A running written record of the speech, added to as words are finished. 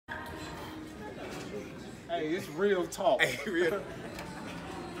Hey, it's real talk. Hey, real.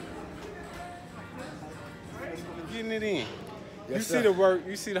 Getting it in. Yes, you sir. see the work,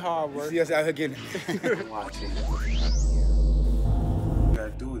 you see the hard work. You see us out here getting it. Watching. What you gotta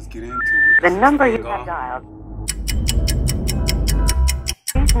do is get into it. The number you have dialed.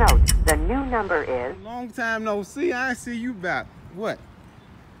 Please note, the new number is... Long time no see. I ain't see you about, what?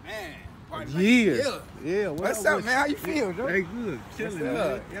 Man. Years. Yeah. What's up, man? How you feel, Joe? Hey, good. Chilling,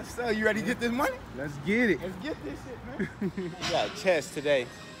 man. Yes, sir. You ready to get this money? Let's get it. Let's get this shit, man. We got chest today.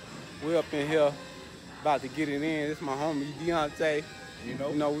 We up in here about to get it in. This is my homie Deonte. You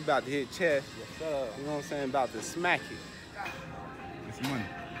know, we about to hit chest. Yes, sir. You know what I'm saying? About to smack it. It's money.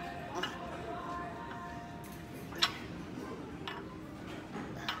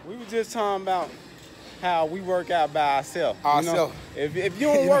 We were just talking about how we work out by ourselves. Ourselves. If you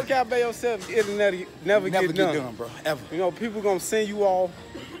don't work out by yourself, it'll never get done, bro. Ever. You know, people gonna send you off.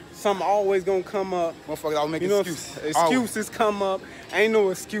 Something always gonna come up. Motherfuckers always make excuses. Excuses come up. Ain't no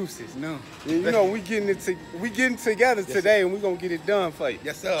excuses. No. You know, we getting together today, and we gonna get it done for you.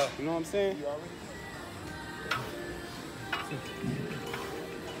 Yes, sir. You know what I'm saying? You already?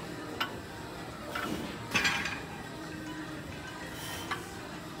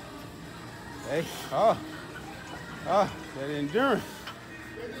 Hey, that endurance.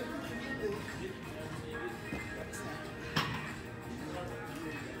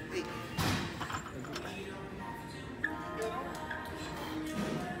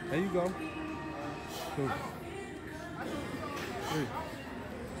 There you go. 2, 3.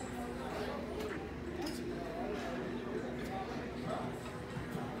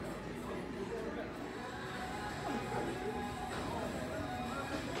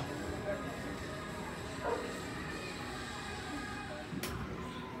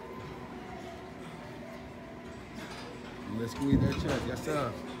 Let's squeeze that chest. Yes,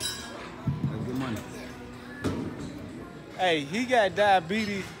 sir. Let's get money. Hey, he got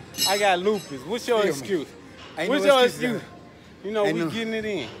diabetes. I got lupus. What's your excuse? What's no your excuse? excuse? You know, we getting it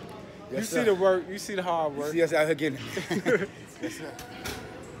in. Yes, you sir. see the work. You see the hard work. You see us out here getting it. Yes, sir.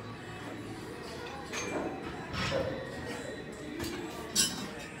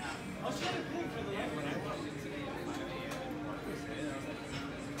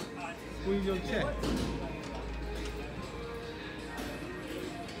 Squeeze your chest.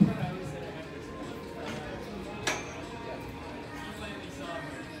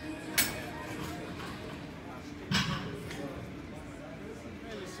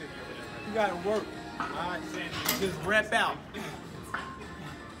 You gotta work. Alright, just rep out.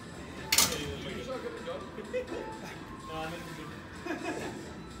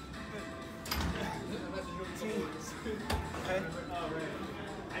 Okay.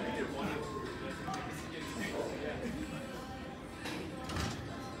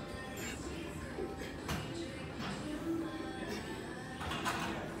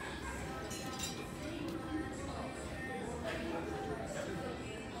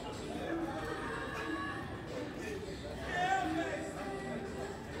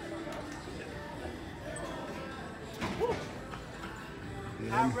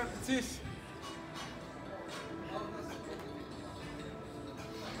 High repetition.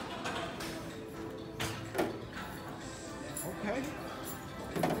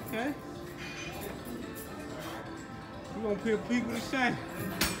 Okay. We're gonna put people to shame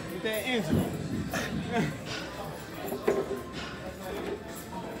with that injury.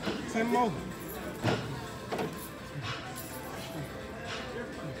 10 more.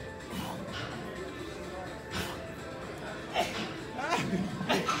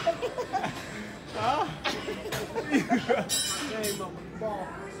 Shame on the ball.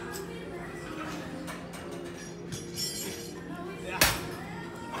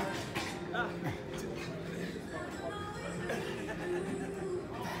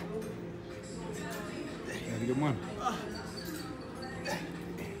 Gotta get money.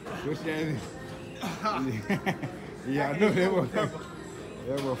 What's that? Yeah, I know that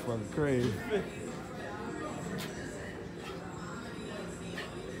motherfucker crazy.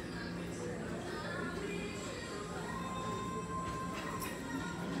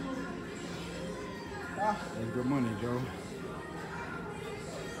 That's good money, Joe.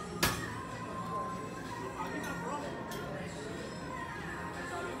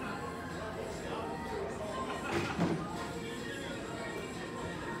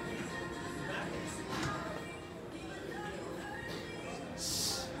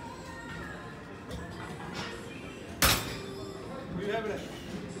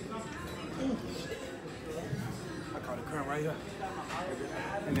 I caught the current right here.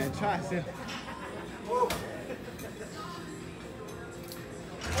 And that tricep.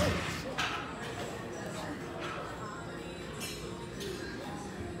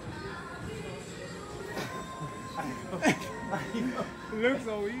 looks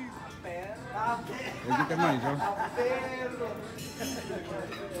so easy. Let's get that money, Joe.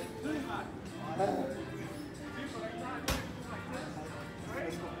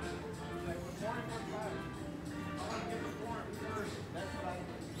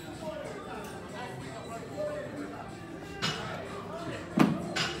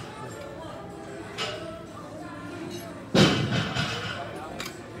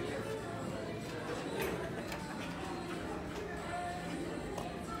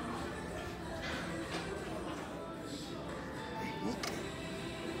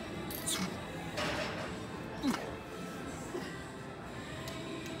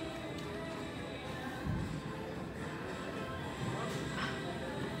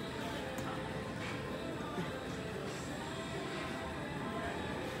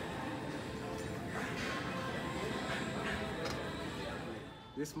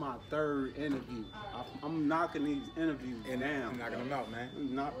 This is my third interview. I'm knocking these interviews down. Knocking them out, man.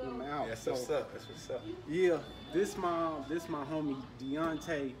 I'm knocking them out. That's what's up. That's what's up. Yeah, this my homie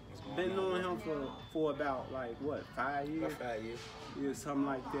Deonte. Been knowing him for about like what, 5 years? About 5 years. Yeah, something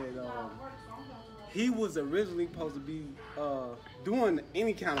like that. He was originally supposed to be doing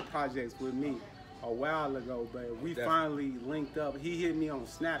any kind of projects with me a while ago, but we finally linked up. He hit me on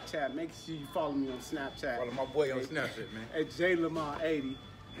Snapchat. Make sure you follow me on Snapchat. Follow my boy on Snapchat, man. At JLamar80,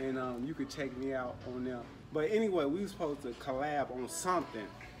 and you can check me out on there. But anyway, we were supposed to collab on something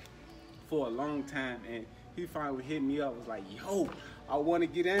for a long time, and he finally hit me up. Was like, "Yo, I want to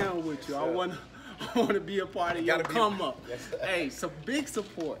get down with you. I want to be a part of your come up." Yes, hey, some big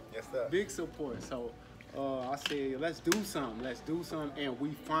support. Yes, sir. Big support. So I said, let's do something. Let's do something, and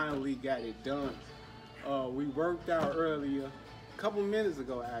we finally got it done. We worked out earlier, a couple minutes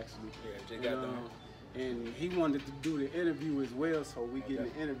ago actually. Yeah, just got done. And he wanted to do the interview as well, so we getting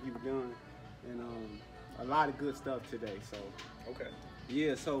the interview done, and a lot of good stuff today. So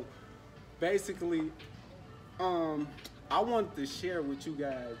yeah. So basically, I wanted to share with you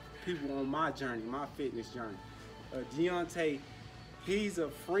guys, people on my journey, my fitness journey. Deonte, he's a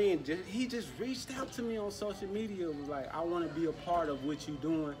friend. He just reached out to me on social media. Was like, I want to be a part of what you're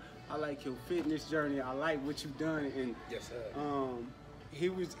doing. I like your fitness journey. I like what you've done. And yes, sir.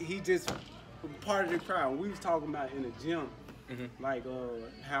 he just part of the crowd. We was talking about in the gym, like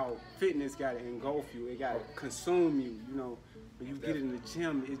how fitness got to engulf you. It got to consume you. You know, when you get in the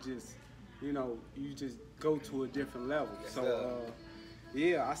gym, it just, you know, you just go to a different level. Yes, so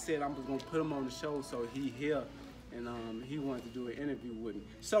yeah, I said I was gonna put him on the show, so he here, and he wanted to do an interview with me.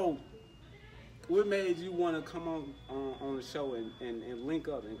 So what made you want to come on the show and link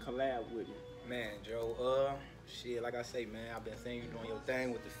up and collab with me? Man, Joe, shit, like I say, man, I've been seeing you doing your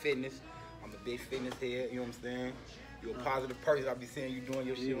thing with the fitness. I'm a big fitness head, you know what I'm saying? You're a positive person. I'll be seeing you doing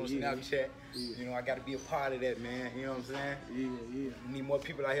your shit on Snapchat. Yeah. You know, I got to be a part of that, man. You know what I'm saying? Yeah. You need more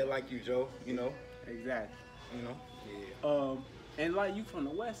people out here like you, Joe, you know? Exactly. You know? Yeah. And like you from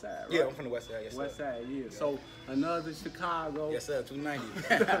the west side, right? Yeah, I'm from the west side, yes, west sir. Side, yeah. So another Chicago. Yes, sir, 290.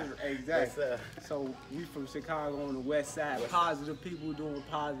 Exactly. Yes, sir. So we from Chicago on the west side. Positive people doing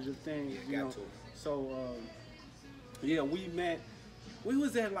positive things, yeah, you know. So, yeah, we met. We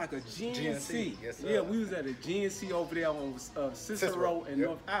was at like a GNC. Yes, sir. Yeah, we was at a GNC over there on Cicero and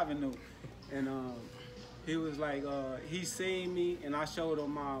North Avenue. And he was like, he seen me, and I showed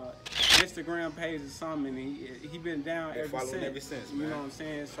him my Instagram page or something, and he been down ever since. You know what I'm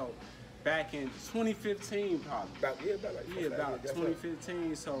saying? So back in 2015 probably. About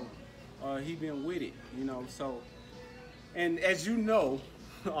 2015. So he been with it, you know. So, and as you know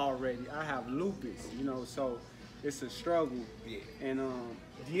already, I have lupus, you know, so it's a struggle. Yeah. And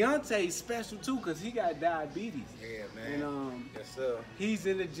Deonte's special too, cause he got diabetes. Yeah, man. And yes, sir. He's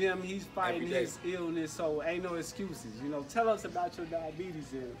in the gym. He's fighting his illness, so ain't no excuses. You know, tell us about your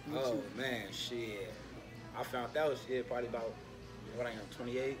diabetes. Man, shit. I found out shit probably about what I am,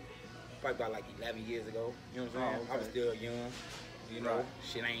 28. Probably about like 11 years ago. You know what I'm saying? I was still young. You know,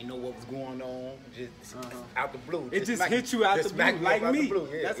 shit, I ain't know what was going on. Just out the blue. It just hit you out the blue, like me.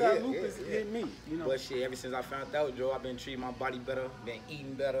 Yeah, that's how lupus hit me. You know. But shit, ever since I found out, Joe, I've been treating my body better, been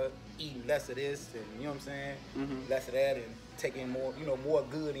eating better, eating less of this, and you know what I'm saying, less of that, and taking more, you know, more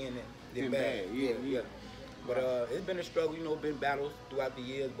good in it than bad. Yeah. But it's been a struggle, you know, been battles throughout the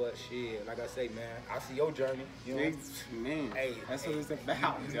years. But shit, like I say, man, I see your journey. You know, man, that's what it's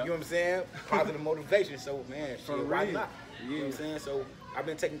about. You know what I'm saying? Positive motivation. So man, shit, why not? You know what I'm saying? So I've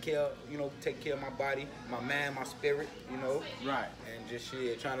been taking care of my body, my mind, my spirit, you know. Right. And just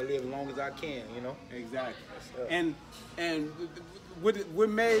shit, trying to live as long as I can, you know. Exactly. And what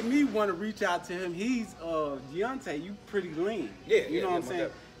made me want to reach out to him, he's Deonte, you pretty lean. Yeah. You know what I'm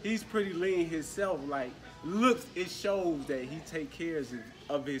saying? He's pretty lean himself. Like looks, it shows that he take care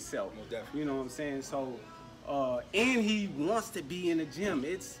of himself. Most definitely. You know what I'm saying? So, and he wants to be in the gym.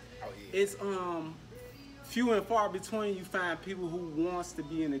 It's few and far between you find people who wants to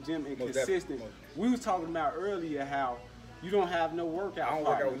be in the gym and Most consistent. We was talking about earlier how you don't have no workout. I don't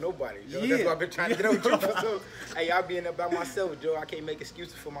work out with nobody, Joe. Yeah. That's why I've been trying to get over Joe. So, hey, I be in there by myself, Joe. I can't make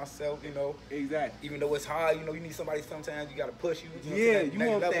excuses for myself, you know. Exactly. Even though it's hard, you know, you need somebody sometimes. You gotta push you. Yeah, you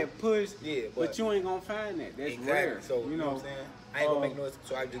want level. that push. Yeah, but you ain't gonna find that. That's exactly. rare. So you know what I'm saying? I ain't gonna make noise.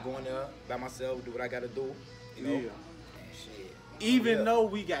 So I just go in there by myself, do what I gotta do. You know. Yeah. And shit. Even though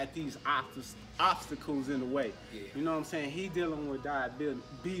we got these obstacles in the way, Yeah. you know what I'm saying? He dealing with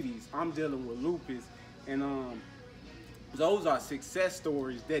diabetes. I'm dealing with lupus, and those are success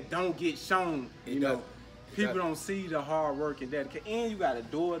stories that don't get shown. You know, people don't see the hard work and dedication. And you got a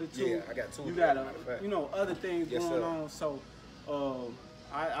daughter too. Yeah, I got two. You got other things going on. So,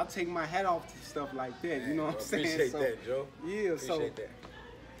 I take my hat off to stuff like that. You know what I'm saying? Appreciate that, Joe. Yeah, appreciate that.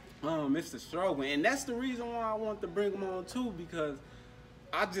 Mr. Struggle, and that's the reason why I want to bring him on too, because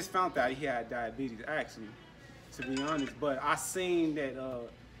I just found out he had diabetes, actually, to be honest. But I seen that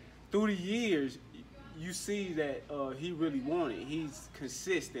through the years, you see that he really wanted. He's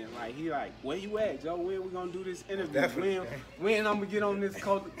consistent. Like, he like, where you at, Joe? When we gonna do this interview? When I'm gonna get on this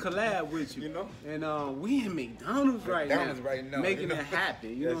collab with you? You know? And we in McDonald's right now, making it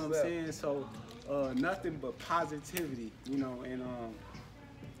happen. You know what I'm saying? So nothing but positivity. You know, and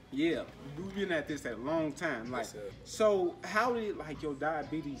yeah, we've been at this a long time. Like, so how did like your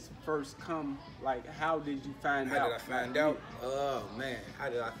diabetes first come? Like, how did you find out? How did I find out? Oh man, how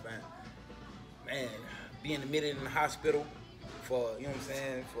did I find? Man, being admitted in the hospital for, you know what I'm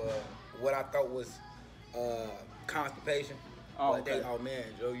saying, for what I thought was constipation. Oh, but they, oh man,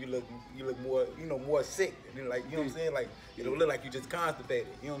 Joe, you look more, you know, more sick. And like, you know what I'm saying? Like, it look like you just constipated.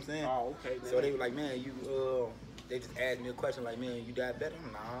 You know what I'm saying? Oh, okay. Man. So they were like, man, you they just asked me a question like, man, you diabetic?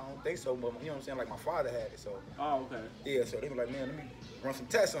 I'm like, I don't think so, but you know what I'm saying? Like, my father had it, so. Oh, okay. Yeah, so they were like, man, let me run some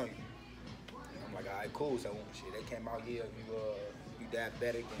tests on you. And I'm like, all right, cool. So shit, they came out here, you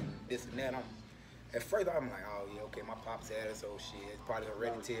diabetic and this and that. At first, I'm like, oh yeah, okay, my pops had it, so shit, it's probably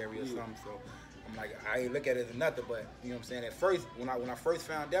hereditary or something. So I'm like, I ain't look at it as nothing, but you know what I'm saying? At first, when I first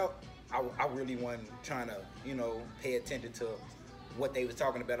found out, I really wasn't trying to, you know, pay attention to what they was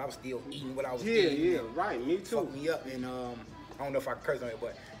talking about. I was still eating what I was eating. Yeah, right, me too. Fucked me up, and I don't know if I can curse on it,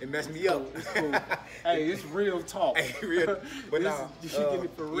 but it messed me up. It's cool. Hey, it's real talk. Hey, real, but nah, you get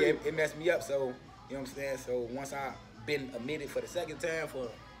it for real. Yeah, it messed me up. So you know what I'm saying. So once I been admitted for the second time for,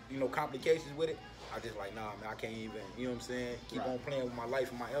 you know, complications with it, I just like, nah, man, I can't even, you know what I'm saying, keep on playing with my life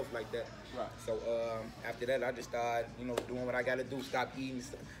and my health like that. Right. So after that, I just started, you know, doing what I got to do, stop eating.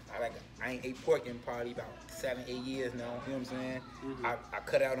 I ain't ate pork in probably about 7-8 years now, you know what I'm saying? Mm-hmm. I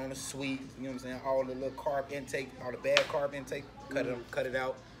cut out on the sweets, you know what I'm saying, all the little carb intake, all the bad carb intake, cut it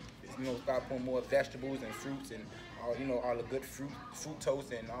out. You know, start putting more vegetables and fruits and all, you know, all the good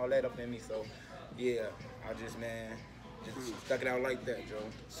fructose and all that up in me. So yeah, I just, man, just stuck it out like that, Joe.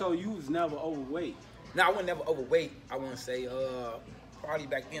 So you was never overweight? No, I was never overweight. I wouldn't say, probably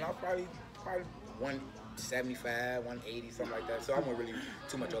back then, I was probably 175, 180, something like that. So I wasn't really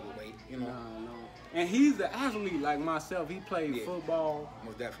too much overweight, you know. No. And he's an athlete like myself. He played football.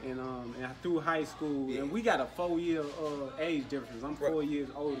 Most definitely. And through high school. Yeah. And we got a 4-year age difference. I'm 4 years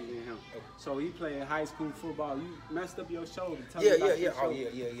older than him. Okay. So he played high school football. You messed up your shoulder. Tell me about your shoulder.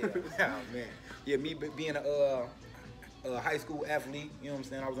 Oh, man. Yeah, me being a high school athlete, you know what I'm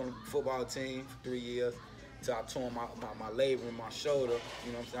saying? I was on the football team for 3 years. So I tore my labrum in my shoulder.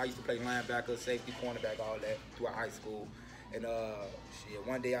 You know what I'm saying? I used to play linebacker, safety, cornerback, all that throughout high school. And shit,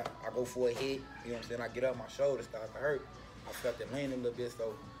 one day I go for a hit, you know what I'm saying? I get up, my shoulder starts to hurt. I felt it leaning a little bit,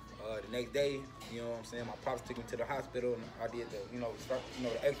 so the next day, you know what I'm saying? My pops took me to the hospital, and I did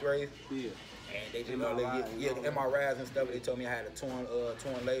the X-rays. Yeah. And they just the MRIs and stuff. They told me I had a torn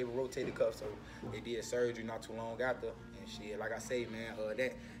labrum, rotator cuff, so they did surgery not too long after. And shit, like I say, man,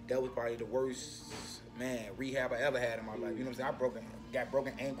 that was probably the worst, man, rehab I ever had in my life. You know what I'm saying? I got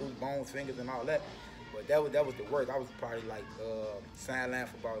broken ankles, bones, fingers, and all that. But that was the worst. I was probably like sidelined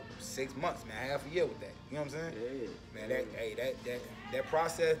for about 6 months, man, half a year with that. You know what I'm saying? Yeah. Man, that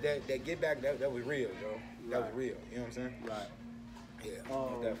process, that get back, that was real, Joe. That was real. You know what I'm saying? Right. Yeah.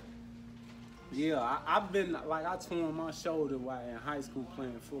 Definitely. Yeah, I've been like I torn my shoulder while in high school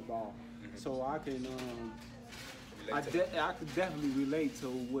playing football, so I can I could definitely relate to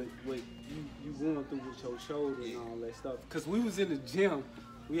what you going through with your shoulder and all that stuff. Cause we was in the gym.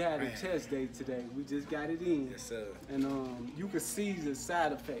 We had a chest day today. We just got it in. Yes, sir. And you could see the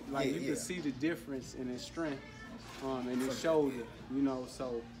side effect. Like you could see the difference in his strength in his shoulder. You know,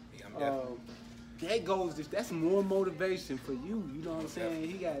 so that goes. That's more motivation for you. You know what I'm saying?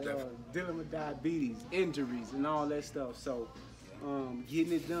 He got dealing with diabetes, injuries, and all that stuff. So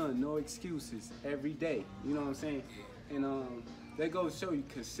getting it done, no excuses, every day. You know what I'm saying? And that goes to show you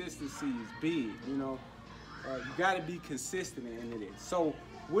consistency is big. You know, you got to be consistent in it. So,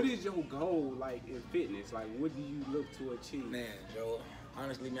 what is your goal like in fitness? Like, what do you look to achieve? Man, Joe,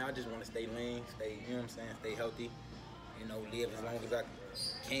 honestly, man, I just want to stay lean, stay, you know what I'm saying, stay healthy. You know, live as long as I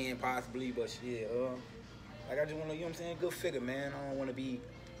can possibly, but shit, like I just want to, you know what I'm saying, good figure, man. I don't want to be,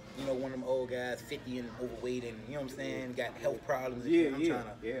 you know, one of them old guys, 50 and overweight, and you know what I'm saying, got health problems. And I'm trying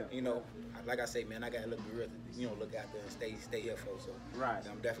to, you know, like I say, man, I got to look good, you know, look out there and stay here for. So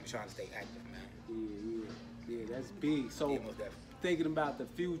I'm definitely trying to stay active, man. Yeah, that's big. So most definitely. Thinking about the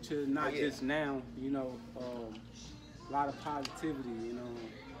future, not just now, you know, a lot of positivity, you know.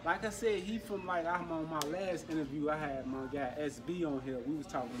 Like I said, I'm on my last interview, I had my guy SB on here. We was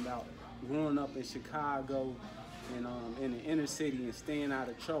talking about growing up in Chicago and in the inner city and staying out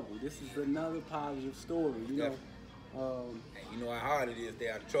of trouble. This is another positive story, you know. You know how hard it is to stay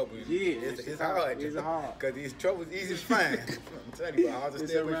out of trouble. It's hard. It's hard. Because these troubles easy to find. I'm telling you, hard to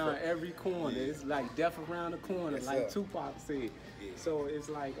it's stay away around from. every corner. It's like death around the corner, like Tupac said. So it's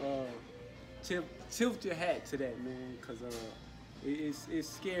like, tilt your hat to that, man, because it's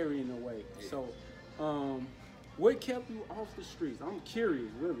scary in a way. So, what kept you off the streets? I'm curious,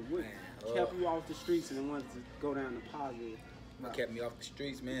 really. What kept you off the streets and wanted to go down the positive? What kept me off the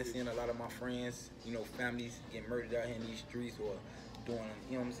streets, man, seeing a lot of my friends, you know, families getting murdered out here in these streets or doing,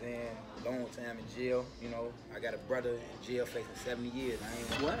 you know what I'm saying, long time in jail. You know, I got a brother in jail facing 70 years. I ain't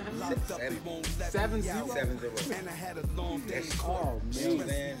what? 7-0. That's hard, man. You know what I'm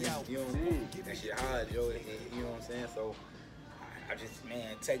saying? You know, that shit hard, yo. You know what I'm saying? So I just,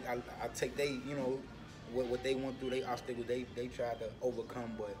 man, I take they, you know, what they went through, they obstacles they tried to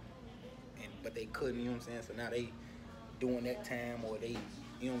overcome, but they couldn't. You know what I'm saying? So now they doing that time, or they,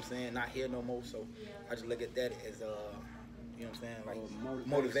 you know what I'm saying, not here no more. So I just look at that as you know what I'm saying, like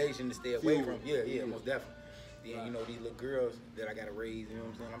motivation to stay away from. Yeah, most definitely. Then you know, these little girls that I gotta raise, you know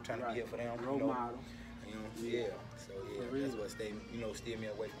what I'm saying, I'm trying to be here for them. Role model. You know, So that's what steer me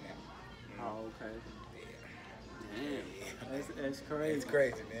away from that. You know? Oh, okay. Man, that's crazy. It's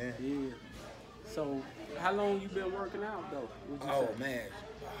crazy, man. Yeah. So how long you been working out though? Man,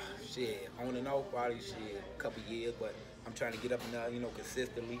 shit, on and off, probably a couple years, but I'm trying to get up and down, you know,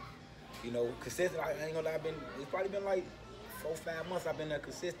 consistently. You know, consistent. I ain't gonna lie, it's probably been like 4-5 months I've been there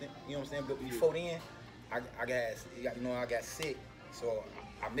consistent. You know what I'm saying? But before then, I got sick, so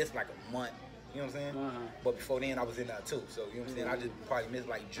I missed like a month. You know what I'm saying? But before then, I was in there too. So you know what I'm saying? I just probably missed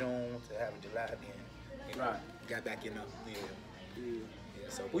like June to have July. Then you know, got back in there. Yeah.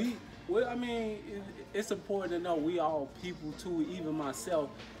 So I mean, it's important to know we all people too. Even myself.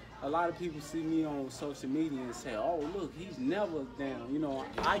 A lot of people see me on social media and say, "Oh, look, he's never down." You know,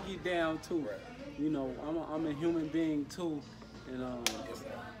 I get down too. You know, I'm a human being too, and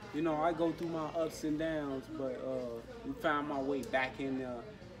you know, I go through my ups and downs, but we found my way back in there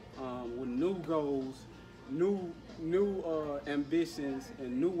with new goals, new ambitions,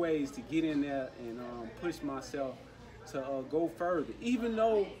 and new ways to get in there and push myself to go further. Even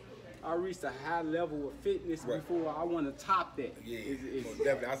though I reached a high level of fitness before, I want to top that. It's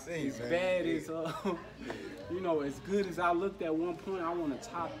definitely. I see you, as man. Bad as you know, as good as I looked at one point, I want to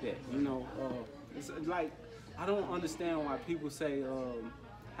top that. You know, it's like I don't understand why people say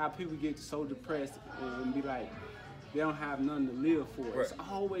how people get so depressed and be like they don't have nothing to live for. It's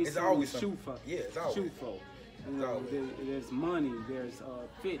always something to shoot for. Yeah, it's always. Shoot for. You know, there's money, there's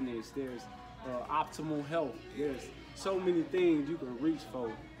fitness, there's optimal health. There's so many things you can reach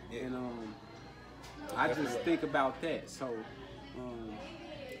for. And I just think about that. So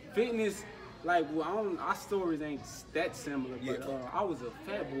fitness, like, well, our stories ain't that similar, but I was a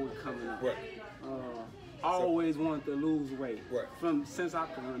fat boy coming up. I always wanted to lose weight. Since I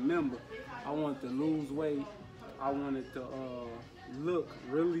can remember, I wanted to lose weight. I wanted to look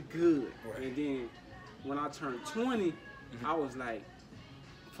really good. And then when I turned 20, I was like,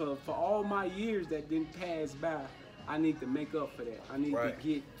 for all my years that didn't pass by, I need to make up for that. I need to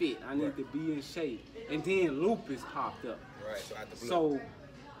get fit. I need to be in shape. And then lupus popped up. So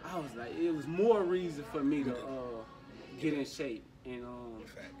I was like, it was more reason for me to get in shape and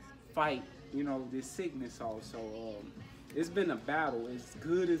fight, you know, this sickness also. It's been a battle. As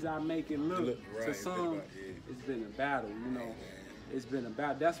good as I make it look to some, it's been a battle, you know. It's been a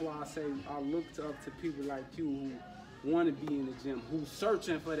battle. That's why I say I look up to people like you who want to be in the gym, who's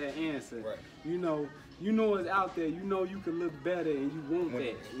searching for that answer. You know it's out there. You know you can look better and you want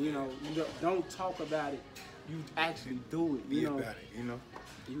that. You know, don't talk about it. You actually do it. You know, about it, you know.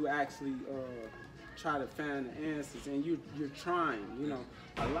 You actually try to find the answers, and you're trying. You know,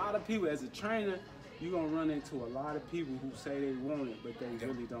 a lot of people as a trainer, you're gonna run into a lot of people who say they want it, but they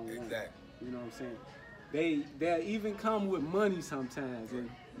really don't want it. You know what I'm saying? They'll even come with money sometimes, and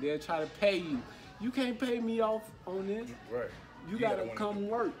they'll try to pay you. You can't pay me off on this. Right. You gotta come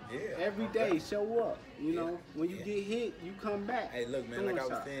work every day. Show up. You know, when you get hit, you come back. Hey, look, man. Like I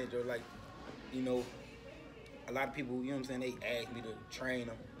was saying, Joe. Like, you know, a lot of people, you know what I'm saying? They ask me to train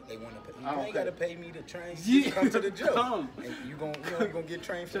them. They want to pay. You ain't gotta pay me to train. You come to the gym. And you gonna get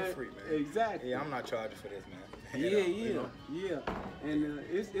trained for free, man. Exactly. Yeah, I'm not charging for this, man. Yeah. And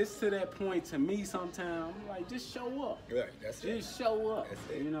it's to that point to me sometimes. I'm like, just show up. Right. That's it. Just show up.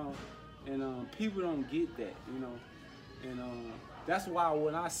 That's it. You know, and people don't get that. You know, and that's why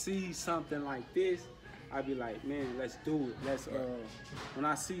when I see something like this, I be like, man, let's do it. Let's when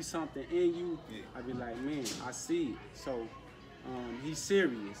I see something in you, I be like, man, I see it. So he's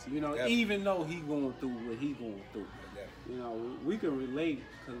serious, you know, even though he going through what he going through. You know, we can relate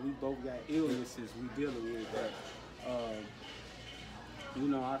because we both got illnesses we dealing with, but you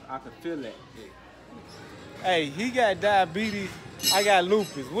know, I can feel that. Hey, he got diabetes, I got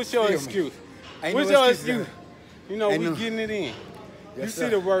lupus. What's your excuse? What's your excuse? You know, we getting it in. You see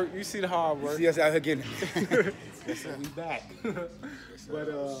the work, you see the hard work. You see us out here getting it. We back. But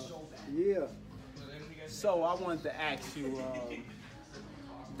yeah. So I wanted to ask you,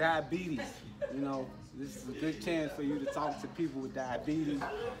 diabetes. You know, this is a good chance for you to talk to people with diabetes,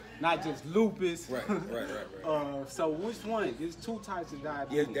 not just lupus. Right. So which one? There's two types of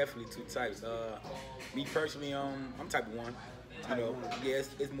diabetes. Yeah, definitely two types. Me personally, I'm type 1. You know,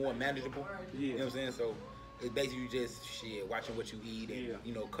 it's more manageable. You know what I'm saying? So it's basically just watching what you eat and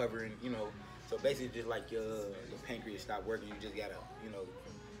you know, covering, you know. So basically just like your pancreas stop working, you just gotta, you know,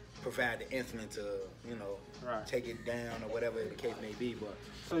 provide the insulin to, you know, take it down or whatever the case may be. But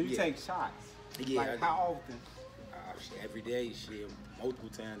so you take shots? Yeah. Like how often? Every day, multiple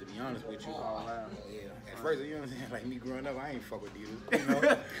times, to be honest with you. Oh, wow. Yeah. At first, you know what I'm saying? Like me growing up, I ain't fuck with needles, you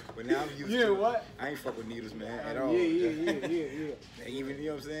know? But now I'm used to it. What? I ain't fuck with needles, man, at all. Yeah. Even, you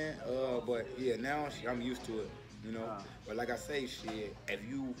know what I'm saying? But yeah, now I'm used to it, you know? But like I say, if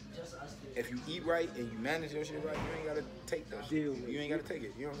you eat right and you manage your shit right, you ain't gotta take that shit. You ain't gotta take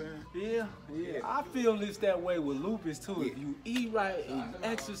it, you know what I'm saying? Yeah. I feel it's that way with lupus too. If you eat right and you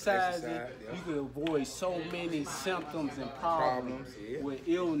exercise you can avoid so many symptoms and problems with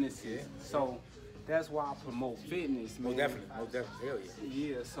illnesses. So that's why I promote fitness, man. Most definitely, hell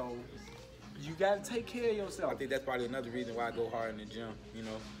yeah. Yeah, so you gotta take care of yourself. I think that's probably another reason why I go hard in the gym, you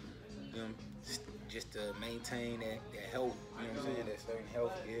know, just to maintain that health, you know what I'm saying, that certain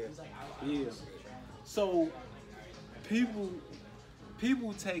health, Yeah. So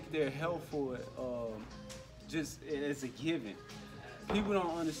people take their health for just as a given. People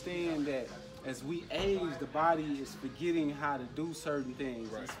don't understand that as we age, the body is forgetting how to do certain things.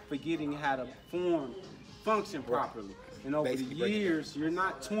 It's forgetting how to function properly. And over the years, you're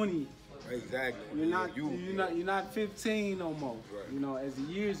not 20. Exactly. You're not 15 no more. You know, as the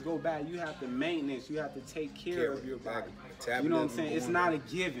years go by, you have to maintenance. You have to take care of your body. You know what I'm saying? It's not a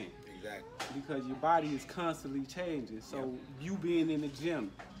given. Exactly. Because your body is constantly changing. So you being in the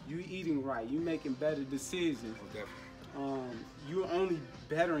gym, you eating right, you making better decisions. You're only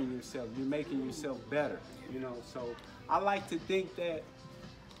bettering yourself. You're making yourself better. You know. So I like to think that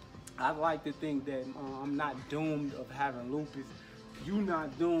I'm not doomed of having lupus. You're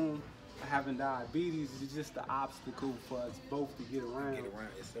not doomed having diabetes. Is just the obstacle for us both to get around.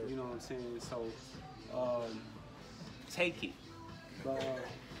 Yes, sir. You know what I'm saying? So take it.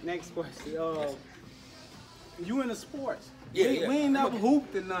 Next question. You into sports? We ain't never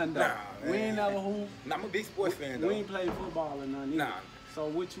hooped or nothing though. Nah, we ain't never hooped. Nah, I'm a big sports fan though. We ain't played football or nothing. Nah. So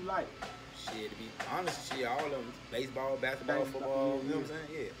what you like? To be honest, all of them. Baseball, basketball, football, you know what I'm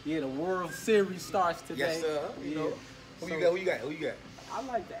saying? Yeah, the World Series starts today. Yes, sir. You know. Who you got? I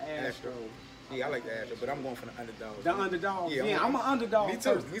like the Astros. Yeah, I like the Astros, but I'm going for the underdogs. The underdogs? Yeah, I'm an underdog. Me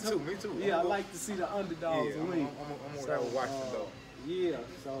too. Yeah, I like to see the underdogs win. I'm going to watch them though. Yeah,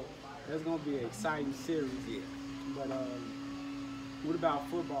 so that's going to be an exciting series. Yeah. But what about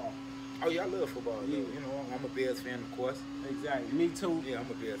football? Oh yeah, I love football. Yeah. You know, I'm a Bears fan, of course. Exactly. Me too. Yeah, I'm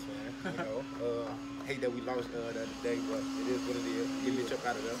a Bears fan. You know, hate that we lost the other day, but it is what it is. Get me up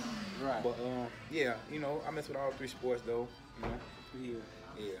out of there. Right. But yeah, you know, I mess with all three sports though. You know.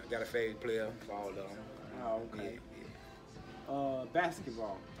 Yeah, I got a favorite player for all of them. Oh, okay.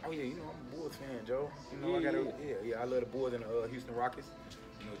 Basketball. Oh yeah, you know I'm a Bulls fan, Joe. You know I love the Bulls and the Houston Rockets.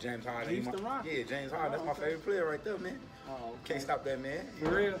 You know James Harden. Houston Rockets. Yeah, James Harden. That's my favorite player right there, man. Oh, okay. Can't stop that man.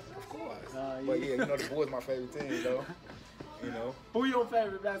 For real? Of course. But yeah, you know the Bulls my favorite team, though. You know. Who your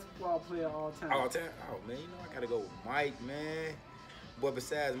favorite basketball player all time? All time? Oh man, you know I gotta go with Mike, man. But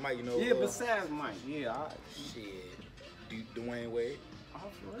besides Mike, you know. Yeah, besides Mike, yeah. Shit, Dwayne Wade. Oh,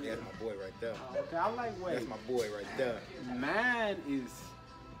 for real? Yeah, that's my boy right there. Oh, okay, I like Wade. That's my boy right there. Mine is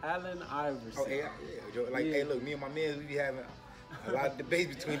Allen Iverson. Oh, AI, yeah, Joe. Like, hey, look, me and my man, we be having a lot of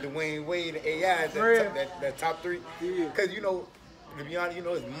debates between Dwayne Wade and AI. That top three. Yeah. Cause you know, to be honest, you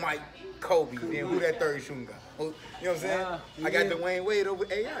know, it's Mike, Kobe, then who that third shooting guy? You know what I'm saying? Yeah. I got Dwayne Wade over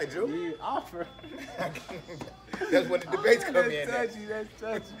AI, Joe. Yeah, offer. That's when the debates come in. That's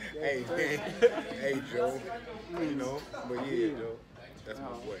touchy. Hey, hey, Joe. You know, but yeah, Joe. That's my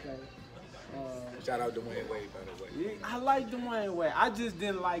boy. Okay. Shout out Dwayne Wade, by the way. Yeah, I like Dwayne Wade. I just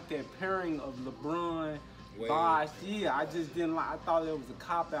didn't like that pairing of LeBron, Wade. Bosh. Yeah, I just didn't like. I thought it was a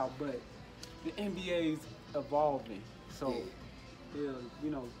cop out, but the NBA's evolving, so it'll, you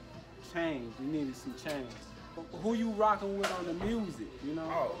know, change. We needed some change. Who you rocking with on the music? You know?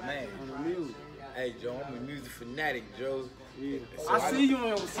 Oh man, on the music. Hey Joe, I'm a music fanatic, Joe. Yeah. So I see you on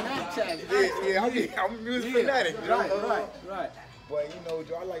your Snapchat. I'm a music fanatic, Joe. Right. But you know,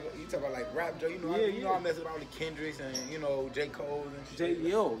 Joe, I like you talk about like rap, Joe. You know, I mess with all the Kendricks and you know J. Cole and shit. J. You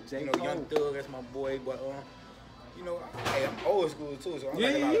know, Cole. Young Thug, that's my boy. But you know, hey, I'm old school too, so I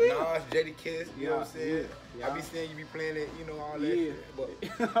like a lot of Nas, Jadakiss. You know what I'm saying? I be seeing you be playing it, you know, all that. Yeah. Shit.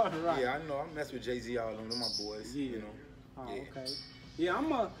 But Right. yeah, I know I mess with Jay-Z, all of them, my boys. Yeah. You know. Oh, okay.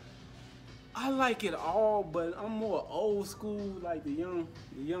 Yeah, I like it all, but I'm more old school. Like the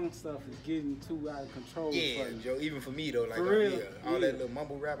young stuff is getting too out of control. Yeah, for me. Joe. Even for me though, like For real? all that little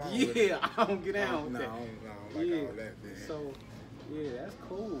mumble rap. I don't get down with that. I don't like all that, man. So, yeah, that's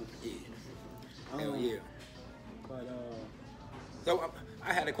cool. Yeah. Hell yeah. But So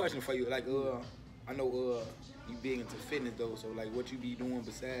I had a question for you. Like, I know you big into fitness though. So like, what you be doing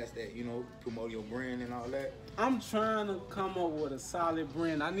besides that? You know, promote your brand and all that. I'm trying to come up with a solid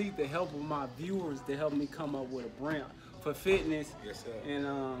brand. I need the help of my viewers to help me come up with a brand for fitness. Yes, sir. And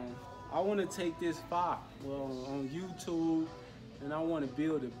I want to take this far, on YouTube, and I want to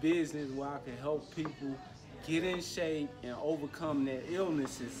build a business where I can help people get in shape and overcome their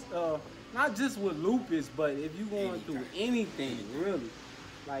illnesses. Not just with lupus, but if you're going through anything, really.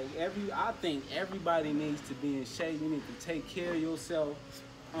 Like I think everybody needs to be in shape. You need to take care of yourself.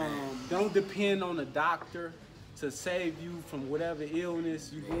 Don't depend on a doctor to save you from whatever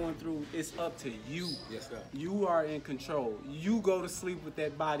illness you're going through. It's up to you. Yes, sir. You are in control. You go to sleep with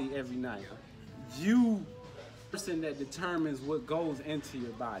that body every night. You person that determines what goes into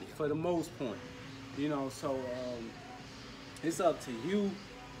your body for the most part. You know, so it's up to you.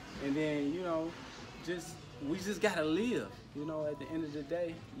 And then, you know, we just gotta live. You know, at the end of the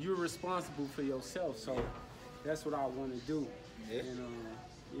day, you're responsible for yourself. So that's what I want to do. Yeah.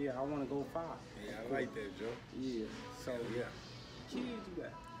 And I want to go far. Yeah, I like that, Joe. Yeah. So yeah. Kids you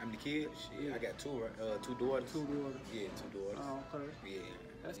got? I'm the kid. Shit, Yeah. I got two daughters. 2 daughters. Yeah, 2 daughters. Oh, okay. Yeah.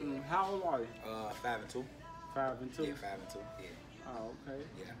 That's how old are they? 5 and 2. 5 and 2. Yeah, 5 and 2. Yeah. Oh, okay.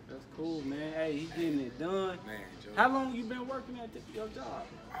 Yeah. That's cool, man. Hey, he getting it done. Man, Joe. How long you been working at your job?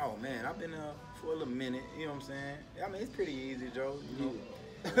 Oh man, I've been for a little minute. You know what I'm saying? I mean, it's pretty easy, Joe. You know,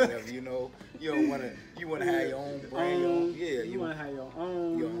 whatever. You know, you wanna have your own brand. You wanna have your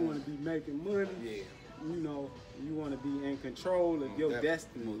own. You wanna be making money. Yeah. You know, you wanna be in control of your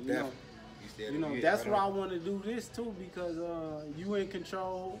destiny. You know, that's why I want to do this too, because you in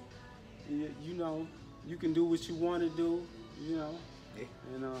control. You know, you can do what you want to do. You know,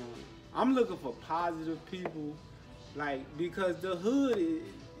 and I'm looking for positive people, like, because the hood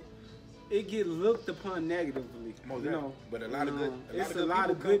it get looked upon negatively. Most you know, but a lot of good. It's a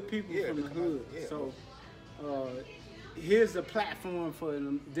lot of good people from the hood. Yeah. So here's a platform for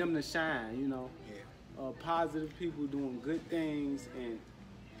them to shine. You know, positive people doing good things, and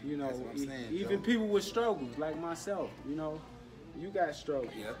you know, even people with struggles like myself. You know, you got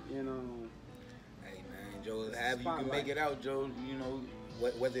struggles. Yep. You know. Hey man, Joe, however you can make it out, Joe. You know,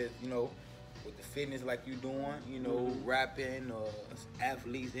 whether you know with the fitness like you doing, you know, rapping or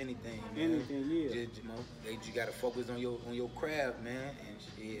athletes, anything. Man. Anything, yeah. Just, you know, you gotta focus on your craft, man,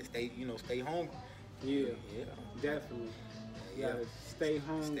 and stay hungry. Yeah. Definitely. You gotta stay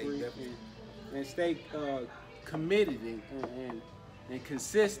hungry and stay committed and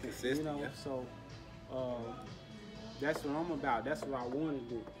consistent. You know, so that's what I'm about. That's what I want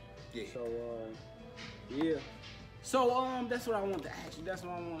to do. Yeah. So So that's what I want to ask you. That's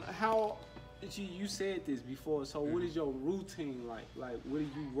what I want. How you said this before. So what is your routine like? Like what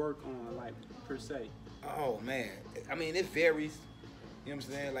do you work on, like, per se? Oh man, I mean it varies. You know what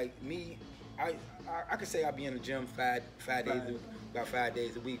I'm saying? Like me, I could say I be in the gym five days, about 5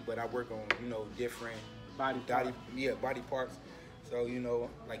 days a week, but I work on different body parts. Body parts. So, you know,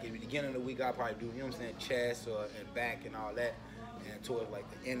 like at the beginning of the week, I'll probably do, you know what I'm saying, chest and back and all that. And towards like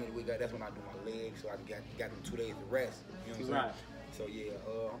the end of the week, that's when I do my legs, so I got them 2 days to rest. You know what I'm saying? So yeah,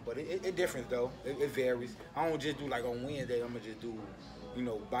 but it different though. It varies. I don't just do like on Wednesday. I'm gonna just do, you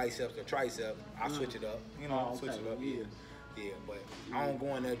know, biceps or triceps. I switch it up. You know, switch it up. Yeah. But I don't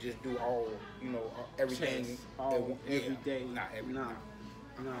go in there just do all, you know, everything chest, every day. Not every. No.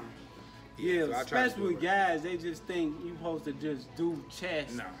 Yeah, so especially with guys, they just think you supposed to just do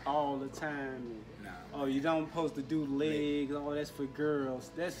chest all the time. Oh, you don't supposed to do legs. Oh, that's for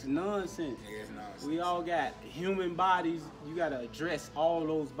girls. That's nonsense. Yeah, it's nonsense. We all got human bodies. You got to address all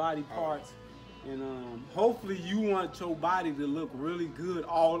those body parts. And hopefully you want your body to look really good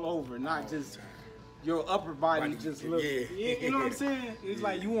all over, not just your upper body just look. Yeah. You know what I'm saying? It's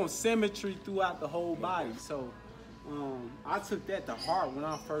like you want symmetry throughout the whole body. So I took that to heart when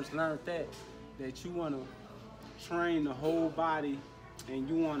I first learned that you want to train the whole body and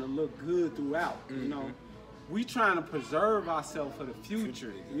you want to look good throughout. You know, we trying to preserve ourselves for the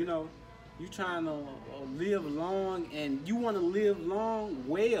future. You know, you trying to live long, and you want to live long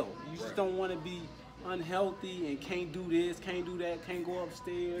well. You just don't want to be unhealthy and can't do this, can't do that, can't go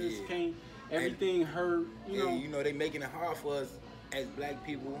upstairs, can't everything hurt. You know, they making it hard for us as black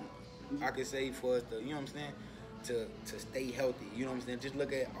people. I could say for us to, you know what I'm saying, to stay healthy. You know what I'm saying? Just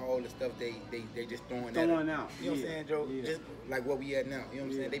look at all the stuff they just throwing out. You know what I'm saying, Joe? Just like what we at now. You know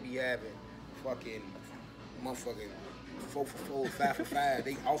what I'm saying? They be having fucking motherfucking 4 for 4, 5 for 5.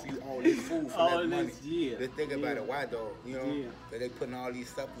 They offer you all this food for that money. Just think about it. Why though? You know, that they putting all these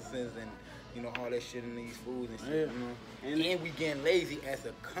substances and, you know, all that shit in these foods and shit. You know, and we getting lazy as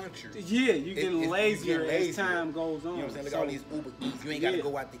a country. Yeah, you getting lazier as time goes on. You know what I'm saying? Look at all these Uber Eats. You ain't got to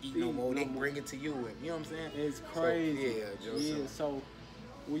go out to eat no more. They bring it to you. And, you know what I'm saying? It's crazy. So, Joe, so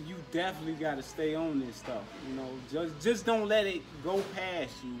well, you definitely got to stay on this stuff. You know, just don't let it go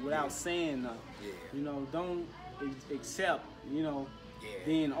past you without saying nothing. You know, don't accept, you know,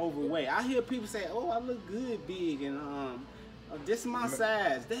 being overweight. I hear people say, "Oh, I look good, big," and this is my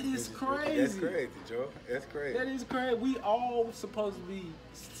size. That is crazy. That's crazy, Joe. That's crazy. That is crazy. We all supposed to be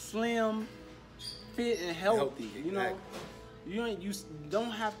slim, fit, and healthy. You know, you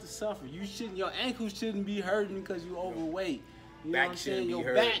don't have to suffer. You shouldn't. Your ankles shouldn't be hurting because you're overweight. You know what I'm saying?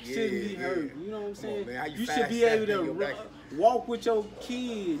 Your back shouldn't be hurting. You know what I'm saying? You should be able to walk with your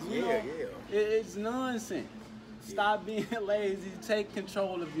kids. You know? It's nonsense. Stop being lazy. Take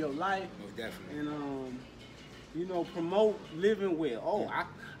control of your life. Definitely. And you know, promote living well. Oh,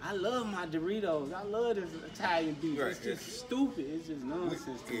 I love my Doritos. I love this Italian beef. It's just stupid. It's just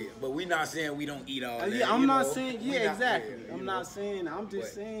nonsense. But we're not saying we don't eat all that. Yeah, I'm not saying. Yeah, exactly. I'm not saying. I'm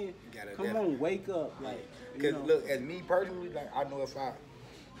just saying. Come on, wake up. Like, because look, as me personally, like I know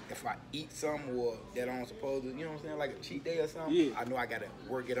if I eat something or that I'm supposed to, you know what I'm saying, like a cheat day or something, I know I gotta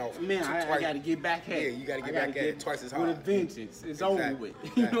work it off. Man, I gotta get back at it. Yeah, you gotta get back at it twice as hard. With a vengeance. It's over with.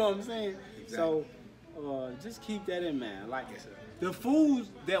 You know what I'm saying? So just keep that in mind. Like the foods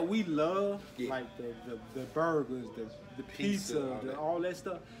that we love, like the burgers, the pizza, all that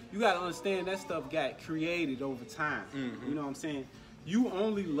stuff, you gotta understand that stuff got created over time. You know what I'm saying? You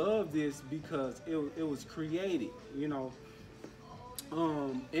only love this because it was created, you know.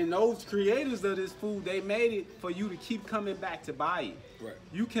 And those creators of this food, they made it for you to keep coming back to buy it. Right.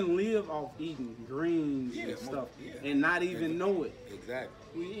 You can live off eating greens and stuff and not even know it. Exactly.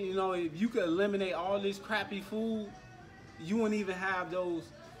 You know, if you could eliminate all this crappy food, you wouldn't even have those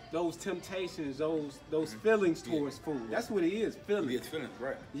temptations, those feelings towards food. That's what it is, feelings. It's feelings,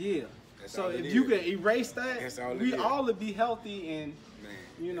 right. Yeah. So if you can erase that, we all would be healthy and,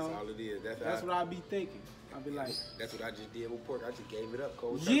 you know, that's all it is. That's what I be thinking. I'll be like, that's what I just did with pork. I just gave it up,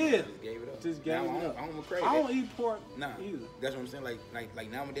 cold. Yeah, just gave it up. Just gave it up. I don't crave it. I don't eat pork either. That's what I'm saying.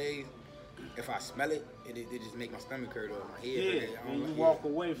 Like nowadays, if I smell it, it just make my stomach hurt or my head. Yeah, and you walk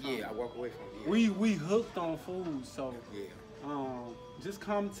away from it. Yeah, I walk away from it. We hooked on food, so just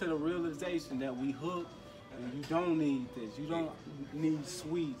come to the realization that we hooked. And you don't need this. You don't need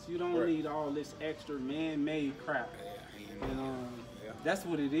sweets. You don't need all this extra man-made crap. And that's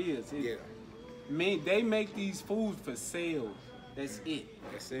what it is. They make these foods for sales. That's it.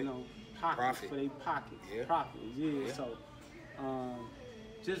 That's it. You know, profit for their pockets. Profits. So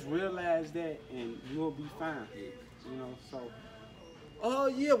just realize that, and you'll be fine. You know. So. Oh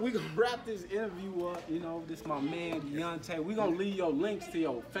yeah, we gonna wrap this interview up. You know, this my man Deonte. We gonna leave your links to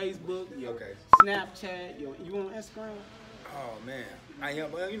your Facebook, your Snapchat, you on Instagram? Oh man, I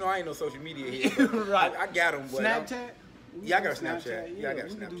am. Well, you know, I ain't no social media here. Right. I got them. Snapchat. Yeah, I got a Snapchat. Yeah, I got a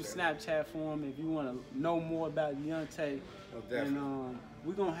Snapchat. We can do Snapchat for him if you want to know more about Deonte. Oh, definitely. And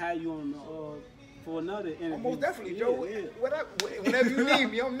we're gonna have you on for another interview. Most definitely, Yeah, Joe. yeah. Whenever you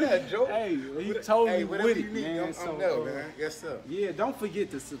need me, I'm there, Joe. Hey, he totally whatever with you it, need, man. I'm there, man. Yes, sir. Yeah, don't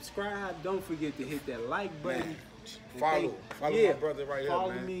forget to subscribe. Don't forget to hit that like button. Man, follow my brother right here, man.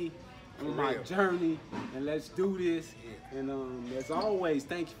 Follow me on my journey, and let's do this. Yeah. And as always,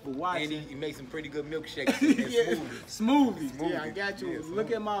 thank you for watching. And he makes some pretty good milkshakes and smoothies. Yeah, I got you. Yeah,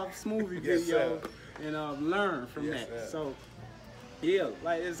 look at my smoothie video and learn from that. Sir. So, yeah,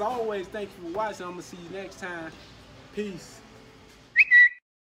 like as always, thank you for watching. I'm gonna see you next time. Peace.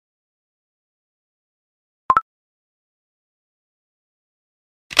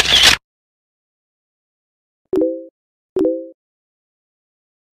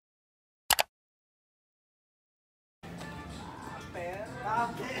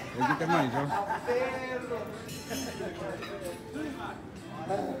 Let's get that money, Joe.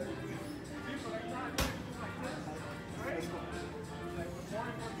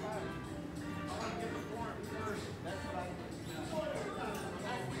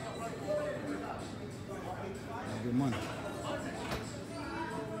 Good money.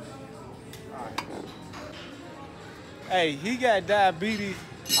 Hey, he got diabetes.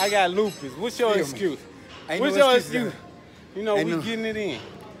 I got lupus. What's your excuse? Ain't What's no your excuse, excuse? You know, we getting it in.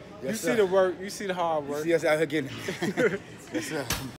 Yes, you sir. see the work. You see the hard work. You see us out here getting it. Yes, sir.